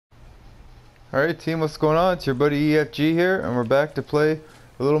Alright team, what's going on? It's your buddy EFG here, and we're back to play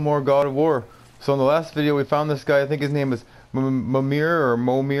a little more God of War. So in the last video we found this guy, I think his name is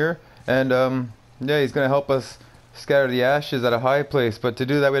Momir, and yeah, he's gonna help us scatter the ashes at a high place, but to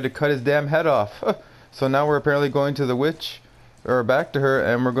do that we had to cut his damn head off. So now we're apparently going to the witch, or back to her,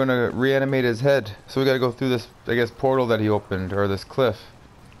 and we're gonna reanimate his head. So we gotta go through this, I guess, portal that he opened, or this cliff.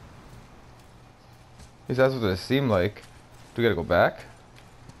 At least that's what it seemed like. Do we gotta go back?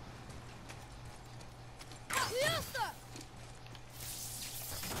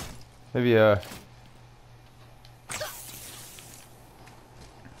 Maybe, Alright,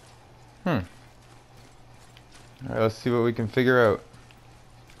 let's see what we can figure out.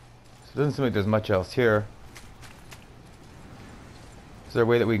 So it doesn't seem like there's much else here. Is there a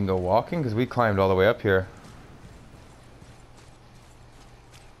way that we can go walking? Because we climbed all the way up here.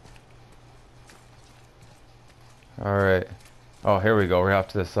 Alright. Oh, here we go. We're off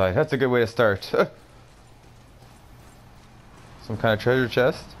to the side. That's a good way to start. Some kind of treasure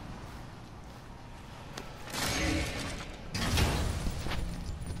chest.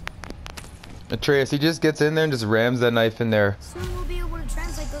 Atreus, he just gets in there and just rams that knife in there. Soon we'll be able to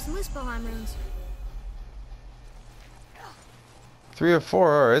translate those Muspelheim runes. 3 or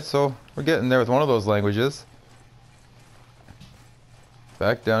 4, alright, so we're getting there with one of those languages.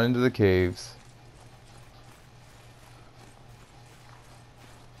 Back down into the caves.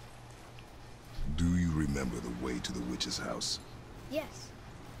 Do you remember the way to the witch's house? Yes.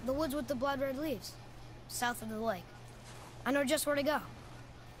 The woods with the blood-red leaves. South of the lake. I know just where to go.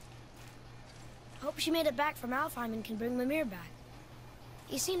 Hope she made it back from Alfheim and can bring Mimir back.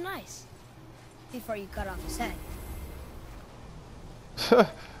 He seemed nice. Before you cut off his head.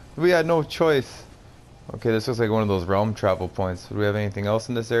 We had no choice. Okay, this looks like one of those realm travel points. Do we have anything else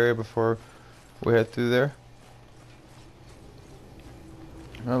in this area before we head through there?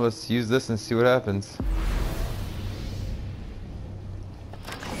 Well, let's use this and see what happens.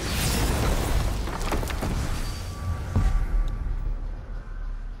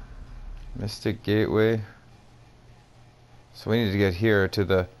 Mystic Gateway. So we need to get here to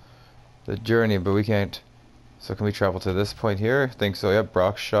the journey, but we can't. So can we travel to this point here? I think so. Yep,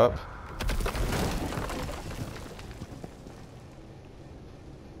 Brock's shop.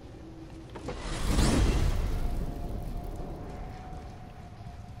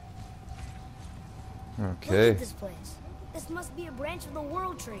 Okay. Look at this place. This must be a branch of the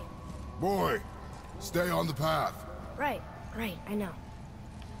World Tree. Boy, stay on the path. Right, I know.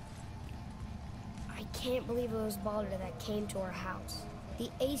 I can't believe it was Baldur that came to our house. The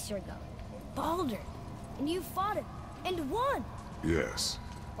Aesir god. Baldur! And you fought him, and won! Yes.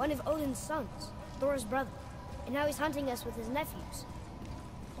 One of Odin's sons, Thor's brother. And now he's hunting us with his nephews.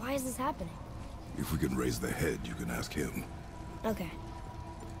 Why is this happening? If we can raise the head, you can ask him. Okay.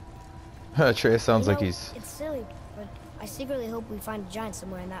 Trey sounds like he's... It's silly, but I secretly hope we find a giant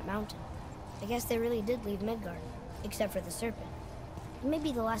somewhere in that mountain. I guess they really did leave Midgard, except for the serpent.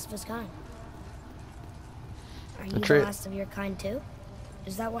 Maybe the last of his kind. Are you the last of your kind too?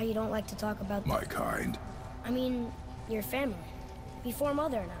 Is that why you don't like to talk about my kind? I mean, your family. Before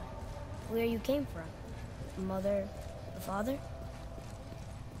Mother and I. Where you came from. Mother, the father?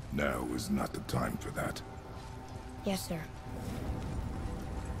 Now is not the time for that. Yes, sir.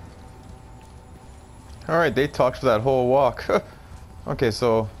 Alright, they talked for that whole walk. Okay,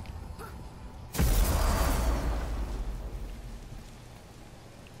 so...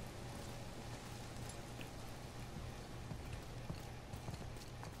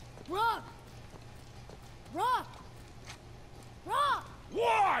 Rock! Rock! Rock!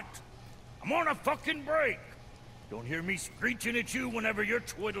 What? I'm on a fucking break. Don't hear me screeching at you whenever you're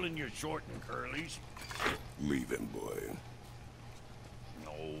twiddling your short and curlies. Leave him, boy.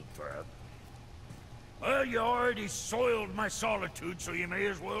 No, Fab. Well, you already soiled my solitude, so you may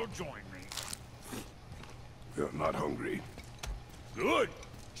as well join me. You're not hungry. Good.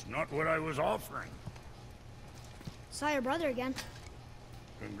 It's not what I was offering. Saw your brother again.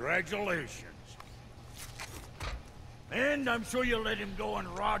 Congratulations. And I'm sure you'll let him go and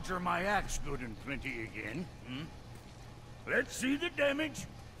Roger my axe good and plenty again. Hmm? Let's see the damage.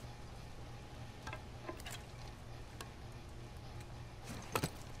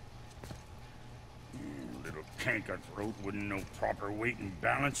 Little canker-throat wouldn't know proper weight and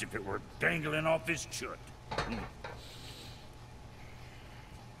balance if it were dangling off his chut.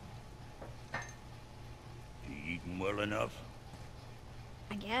 You eating well enough?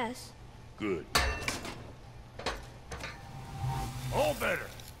 I guess. Good. All better.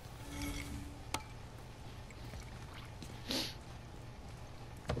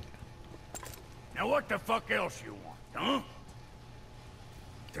 Now what the fuck else you want, huh?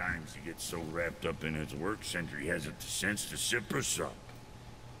 Times he gets so wrapped up in his work, Sentry hasn't the sense to sip or sup.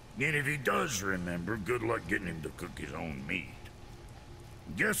 And if he does remember, good luck getting him to cook his own meat.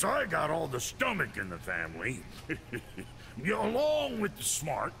 Guess I got all the stomach in the family. Along with the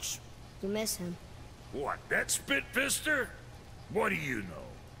smarts. You miss him. What, that spit-fister? What do you know?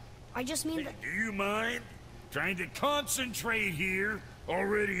 I just mean Hey, that... do you mind? Trying to concentrate here,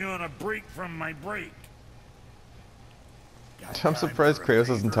 already on a break from my break. Got I'm time surprised for a Kratos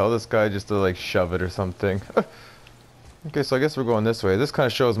doesn't favor? tell this guy just to like shove it or something. Okay, so I guess we're going this way. This kind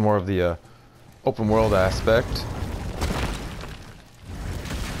of shows more of the open world aspect.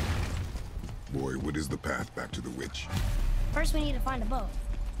 Boy, what is the path back to the witch? First we need to find a boat.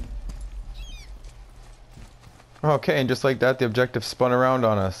 Okay, and just like that, the objective spun around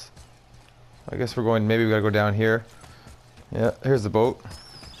on us. I guess we're going, maybe we gotta go down here. Yeah, here's the boat.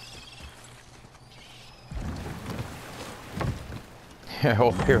 Yeah,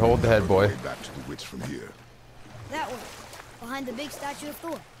 hold the head, boy. Way back to the witch from here. That way. Behind the big statue of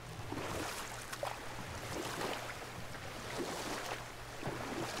Thor.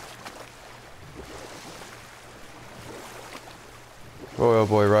 Boy, oh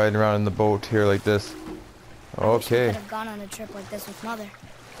boy, riding around in the boat here like this. I wish we Okay. could have gone on a trip like this with Mother.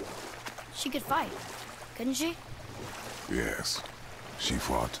 She could fight, couldn't she? Yes, she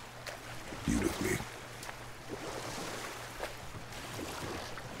fought beautifully.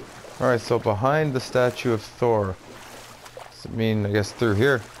 Alright, so behind the statue of Thor. Does it mean, I guess, through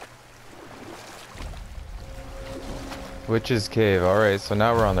here? Witch's Cave. Alright, so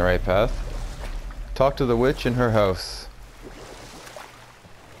now we're on the right path. Talk to the witch in her house.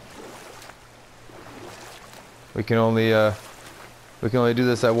 We can only do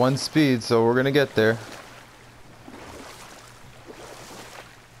this at one speed, so we're gonna get there.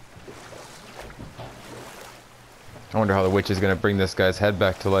 I wonder how the witch is gonna bring this guy's head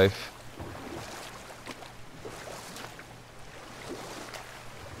back to life.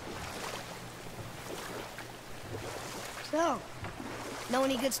 So, know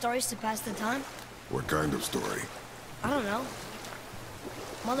any good stories to pass the time? What kind of story? I don't know.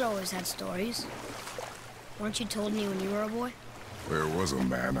 Mother always had stories. Weren't you told me when you were a boy? There was a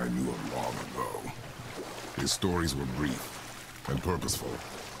man I knew of long ago. His stories were brief and purposeful.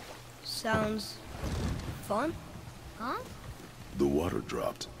 Sounds... fun? Huh? The water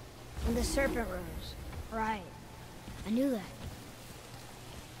dropped. And the serpent rose. Right. I knew that.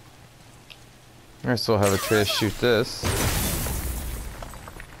 I still have a tray to shoot this.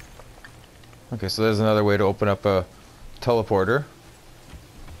 Okay, so there's another way to open up a teleporter.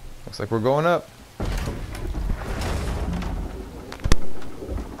 Looks like we're going up.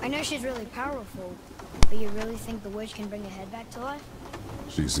 I know she's really powerful, but you really think the witch can bring a head back to life?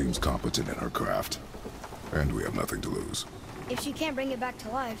 She seems competent in her craft, and we have nothing to lose. If she can't bring it back to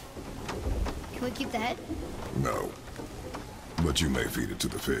life, can we keep the head? No. But you may feed it to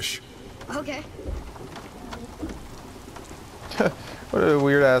the fish. Okay. What a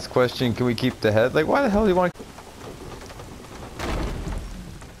weird ass question. Can we keep the head? Like, why the hell do you want to...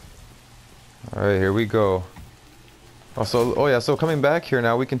 Alright, here we go. Also, oh yeah, so coming back here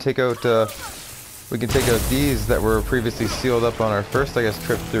now, we can take out these that were previously sealed up on our first, I guess,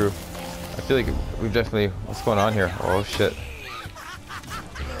 trip through. I feel like we've definitely... What's going on here? Oh shit.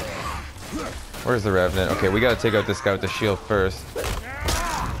 Where's the Revenant? Okay, we gotta take out this guy with the shield first.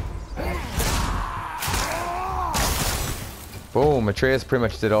 Boom! Atreus pretty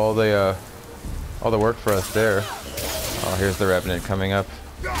much did all the work for us there. Oh, here's the Revenant coming up.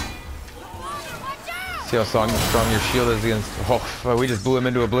 See how strong your shield is against... Oh, we just blew him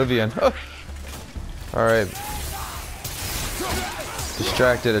into oblivion. Alright.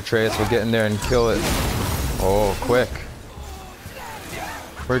 Distracted, Atreus. We'll get in there and kill it. Oh, quick.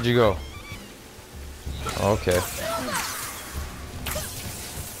 Where'd you go? Okay.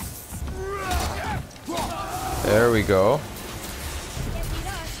 There we go.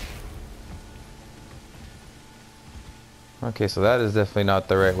 Okay, so that is definitely not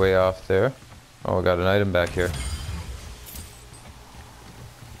the right way off there. Oh, we got an item back here.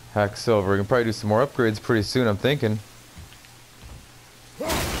 Hack silver. We can probably do some more upgrades pretty soon, I'm thinking.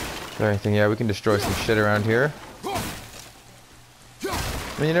 Is there anything? Yeah, we can destroy some shit around here.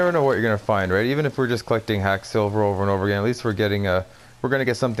 I mean, you never know what you're gonna find, right? Even if we're just collecting hack silver over and over again, at least we're getting we're gonna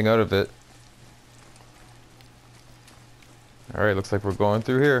get something out of it. Alright, looks like we're going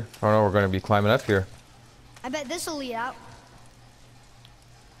through here. Oh no, we're gonna be climbing up here. I bet this'll lead out.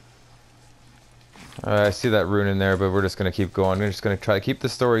 I see that rune in there, but we're just gonna keep going. We're just gonna try to keep the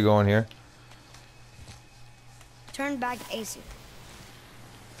story going here. Turn back Aesir.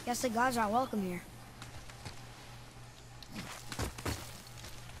 Guess the gods aren't welcome here.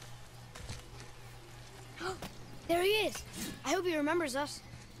 There he is. I hope he remembers us.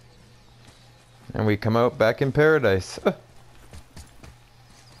 And we come out back in paradise.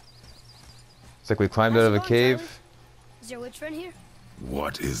 It's like we climbed out of a cave. Charlie? Is your witch friend here?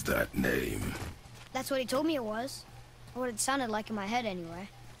 What is that name? That's what he told me it was. Or what it sounded like in my head anyway.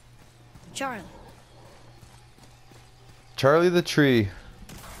 Charlie. Charlie the tree.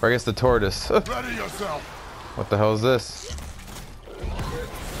 Or I guess the tortoise. Ready yourself. What the hell is this?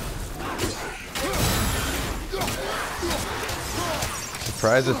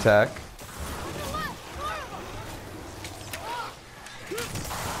 Surprise attack.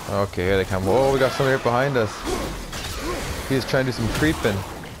 Okay, here they come. Whoa, we got somebody right behind us. He's trying to do some creeping.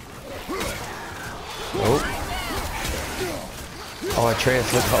 Oh. Oh,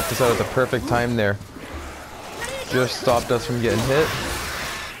 Atreus, look, helped us out at the perfect time there. Just stopped us from getting hit.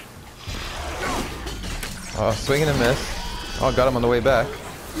 Oh, swing and a miss. Oh, got him on the way back.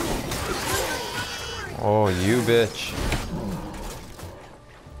 Oh, you bitch.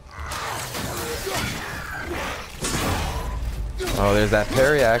 Oh, there's that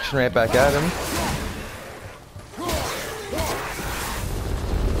parry action right back at him.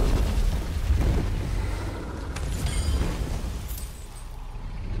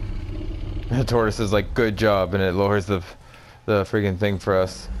 The tortoise is like, good job, and it lowers the freaking thing for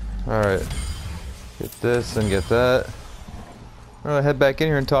us. Alright. Get this and get that. I'm gonna head back in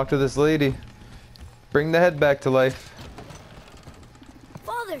here and talk to this lady. Bring the head back to life.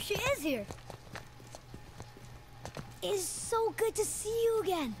 Father, she is here. It's so good to see you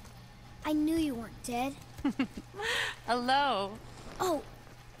again. I knew you weren't dead. Hello. Oh,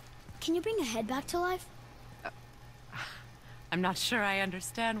 can you bring a head back to life? I'm not sure I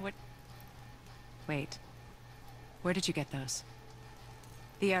understand what... Wait. Where did you get those?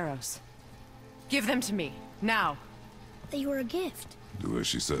 The arrows. Give them to me, now. They were a gift. Do as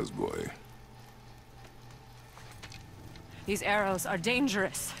she says, boy. These arrows are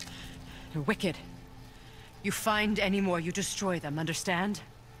dangerous. They're wicked. You find any more, you destroy them, understand?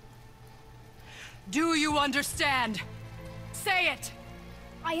 Do you understand? Say it!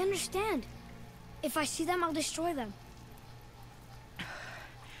 I understand. If I see them, I'll destroy them.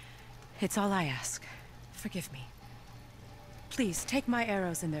 It's all I ask. Forgive me. Please, take my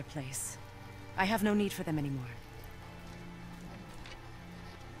arrows in their place. I have no need for them anymore.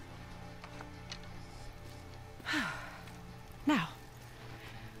 Now,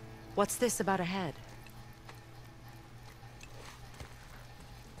 what's this about a head?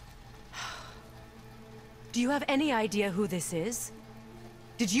 Do you have any idea who this is?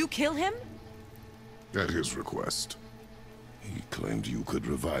 Did you kill him? At his request. He claimed you could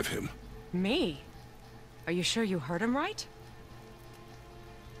revive him. Me? Are you sure you heard him right?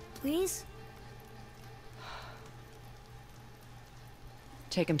 Please?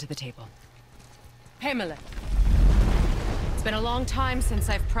 Take him to the table. Pamela. It's been a long time since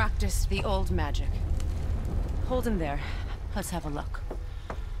I've practiced the old magic. Hold him there. Let's have a look.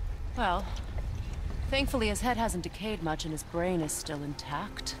 Well, thankfully his head hasn't decayed much and his brain is still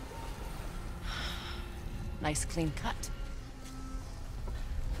intact. Nice clean cut.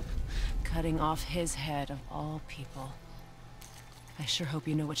 Cutting off his head of all people. I sure hope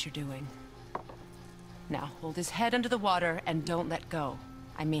you know what you're doing. Now, hold his head under the water and don't let go.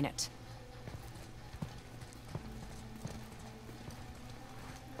 I mean it.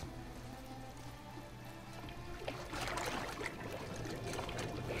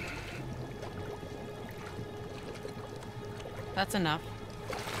 That's enough.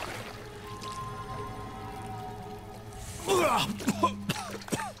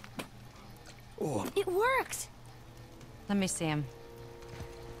 It worked! Let me see him.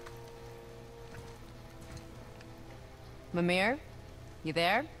 Mimir? You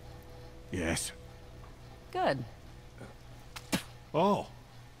there? Yes. Good. Oh.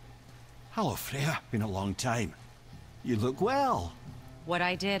 Hello, Freya. Been a long time. You look well. What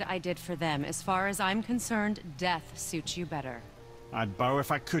I did for them. As far as I'm concerned, death suits you better. I'd bow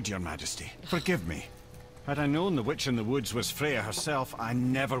if I could, Your Majesty. Forgive me. Had I known the witch in the woods was Freya herself, I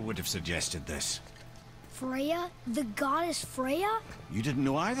never would have suggested this. Freya? The goddess Freya? You didn't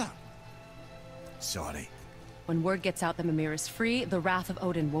know either? Sorry. When word gets out that Mimir is free, the wrath of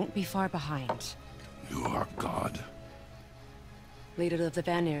Odin won't be far behind. You are God. Leader of the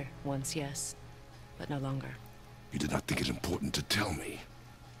Vanir, once yes, but no longer. You did not think it important to tell me.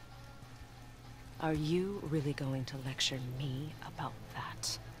 Are you really going to lecture me about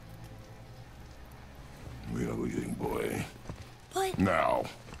that? We are leaving, boy. But... Now.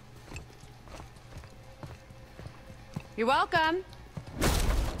 You're welcome.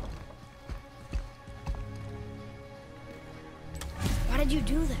 Why did you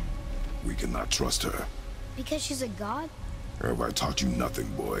do that? We cannot trust her. Because she's a god? Have I taught you nothing,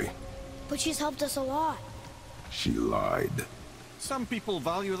 boy? But she's helped us a lot. She lied. Some people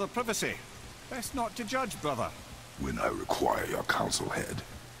value their privacy. Best not to judge, brother. When I require your council head,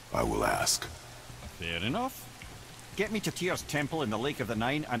 I will ask. Fair enough. Get me to Tyr's temple in the Lake of the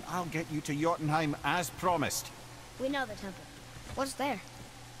Nine, and I'll get you to Jotunheim as promised. We know the temple. What's there?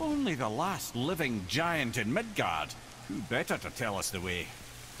 Only the last living giant in Midgard. Who better to tell us the way?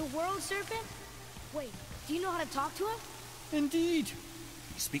 The world serpent? Wait, do you know how to talk to him? Indeed.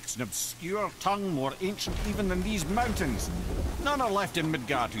 He speaks an obscure tongue more ancient even than these mountains. None are left in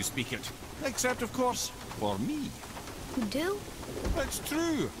Midgard who speak it. Except, of course, for me. You do? It's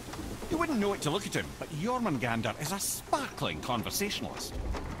true. You wouldn't know it to look at him, but Jormungandr is a sparkling conversationalist.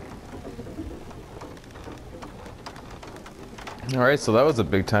 Alright, so that was a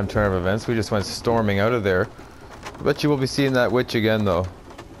big time turn of events. We just went storming out of there. I bet you will be seeing that witch again, though.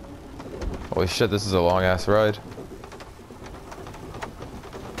 Holy shit, this is a long ass ride.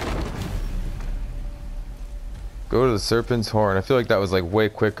 Go to the Serpent's Horn. I feel like that was like way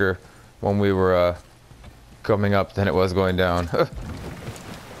quicker when we were coming up than it was going down.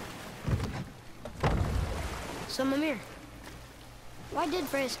 So, Mimir, why did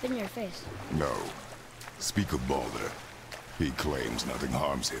Freya spit in your face? No. Speak of Baldur. He claims nothing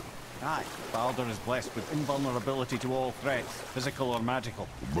harms him. Aye, Baldur is blessed with invulnerability to all threats, physical or magical.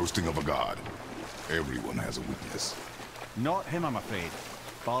 Boasting of a god. Everyone has a weakness. Not him, I'm afraid.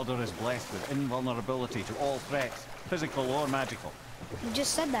 Baldur is blessed with invulnerability to all threats, physical or magical. You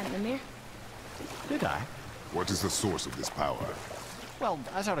just said that, Mimir. Did I? What is the source of this power? Well,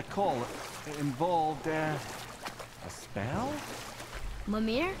 as I recall, it involved, a spell?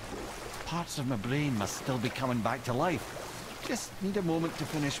 Mimir? Parts of my brain must still be coming back to life. Just need a moment to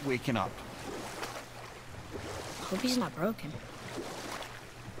finish waking up. Hope he's not broken.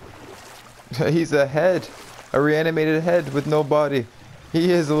 He's a head. A reanimated head with no body.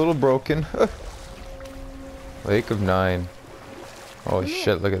 He is a little broken. Lake of Nine. Holy Mimir,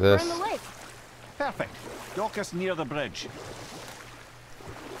 shit, look at we're this. in the lake. Perfect. Dock us near the bridge.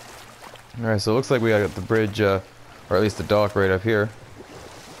 Alright, so it looks like we got the bridge, or at least the dock right up here.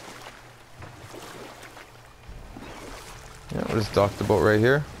 Yeah, we'll just dock the boat right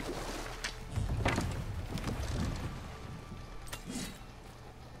here.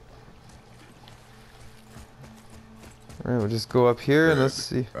 Alright, we'll just go up here and let's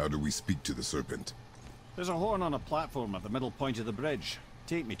see. How do we speak to the serpent? There's a horn on a platform at the middle point of the bridge.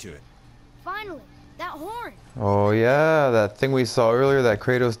 Take me to it. Finally, that horn. Oh yeah, that thing we saw earlier that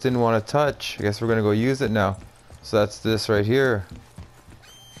Kratos didn't want to touch. I guess we're gonna go use it now. So that's this right here.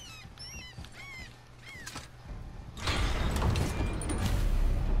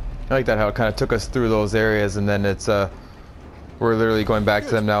 I like that how it kind of took us through those areas and then it's we're literally going back to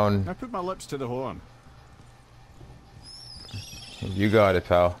them now and I put my lips to the horn. you got it,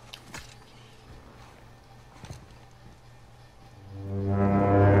 pal.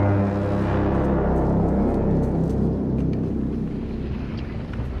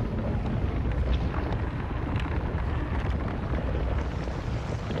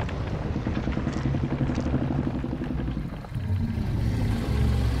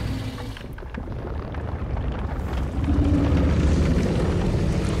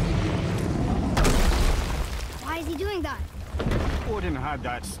 Why is he doing that? Odin had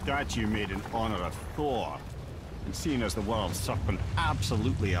that statue made in honor of Thor. And seeing as the world serpent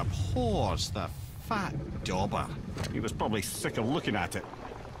absolutely abhors the fat dauber, he was probably sick of looking at it.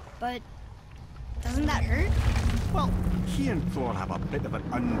 But doesn't that hurt? Well, he and Thor have a bit of an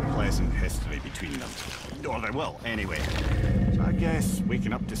unpleasant history between them. Or they will, anyway. So I guess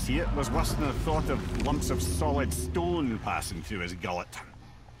waking up to see it was worse than the thought of lumps of solid stone passing through his gullet.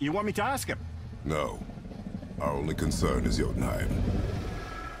 You want me to ask him? No. Our only concern is Jotunheim.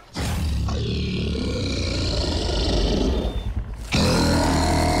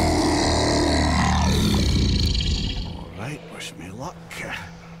 Alright, wish me luck.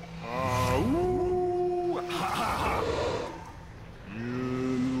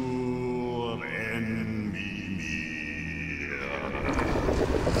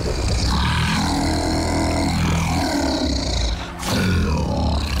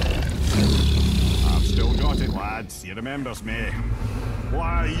 I've still got it, lads. He remembers me.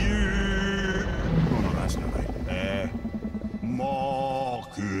 Why you? Oh no, that's not right.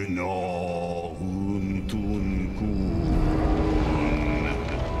 Makuna huntun kun.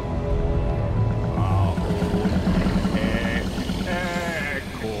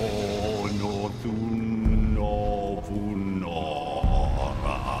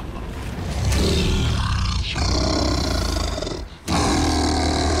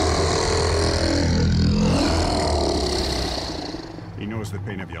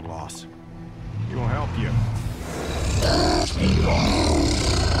 your loss. He will help you.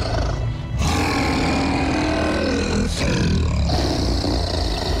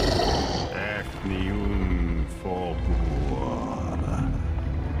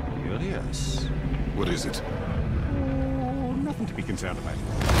 Curious. What is it? Oh, nothing to be concerned about.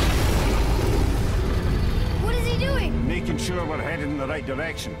 What is he doing? Making sure we're headed in the right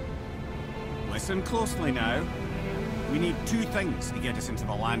direction. Listen closely now. We need two things to get us into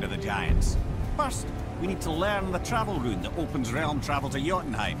the land of the giants. First, we need to learn the travel rune that opens realm travel to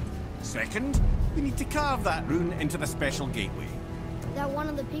Jotunheim. Second, we need to carve that rune into the special gateway. That one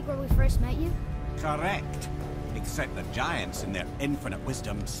on the peak where we first met you? Correct. Except the giants, in their infinite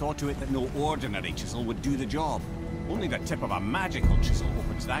wisdom, saw to it that no ordinary chisel would do the job. Only the tip of a magical chisel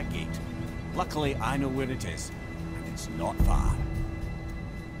opens that gate. Luckily, I know where it is, and it's not far.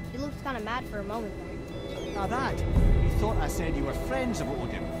 You looked kind of mad for a moment there. Now that, you thought I said you were friends of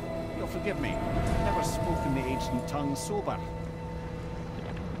Odin. You'll forgive me. I've never spoken the ancient tongue sober.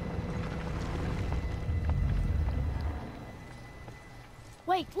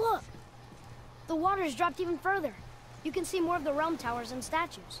 Wait, look! The water's dropped even further. You can see more of the realm towers and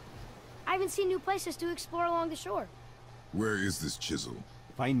statues. I even see new places to explore along the shore. Where is this chisel?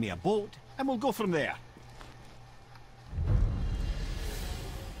 Find me a boat, and we'll go from there.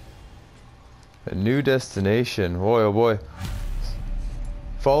 A new destination. Boy, oh boy.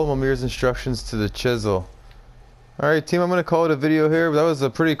 Follow Mimir's instructions to the chisel. Alright, team, I'm going to call it a video here. That was a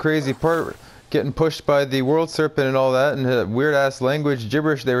pretty crazy part. Getting pushed by the world serpent and all that, and that weird ass language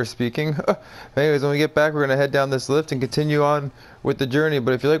gibberish they were speaking. Anyways, when we get back, we're gonna head down this lift and continue on with the journey.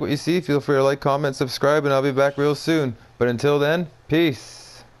 But if you like what you see, feel free to like, comment, subscribe, and I'll be back real soon. But until then, peace.